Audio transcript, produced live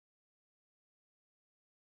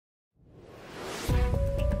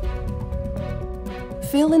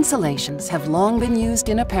Fill insulations have long been used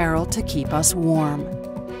in apparel to keep us warm.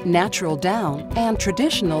 Natural down and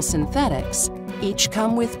traditional synthetics each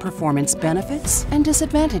come with performance benefits and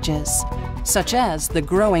disadvantages, such as the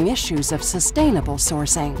growing issues of sustainable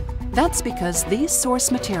sourcing. That's because these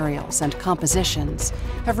source materials and compositions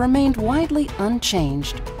have remained widely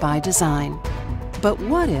unchanged by design. But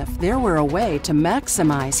what if there were a way to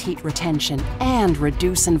maximize heat retention and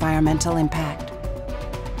reduce environmental impact?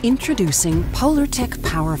 Introducing POLARTEC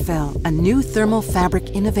PowerFill, a new thermal fabric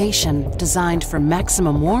innovation designed for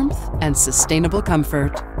maximum warmth and sustainable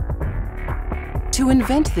comfort. To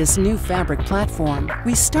invent this new fabric platform,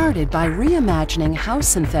 we started by reimagining how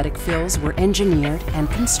synthetic fills were engineered and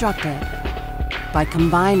constructed. By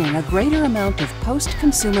combining a greater amount of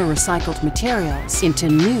post-consumer recycled materials into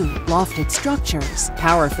new, lofted structures,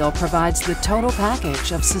 PowerFill provides the total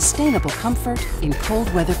package of sustainable comfort in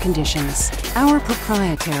cold weather conditions. Our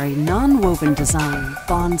proprietary non-woven design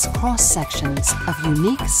bonds cross-sections of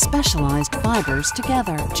unique, specialized fibers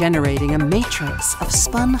together, generating a matrix of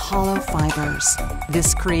spun hollow fibers.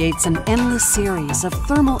 This creates an endless series of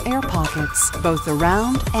thermal air pockets, both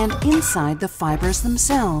around and inside the fibers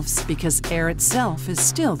themselves, because air itself is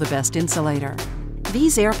still the best insulator.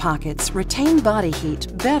 These air pockets retain body heat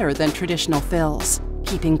better than traditional fills,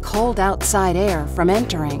 keeping cold outside air from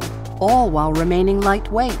entering, all while remaining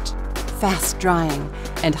lightweight, fast-drying,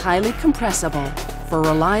 and highly compressible for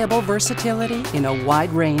reliable versatility in a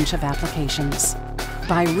wide range of applications.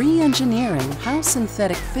 By re-engineering how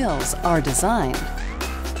synthetic fills are designed,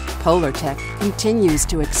 POLARTEC continues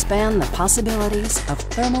to expand the possibilities of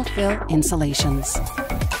thermal fill insulations.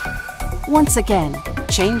 Once again,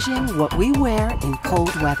 changing what we wear in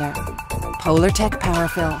cold weather. POLARTEC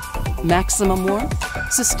PowerFill. Maximum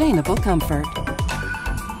warmth, sustainable comfort.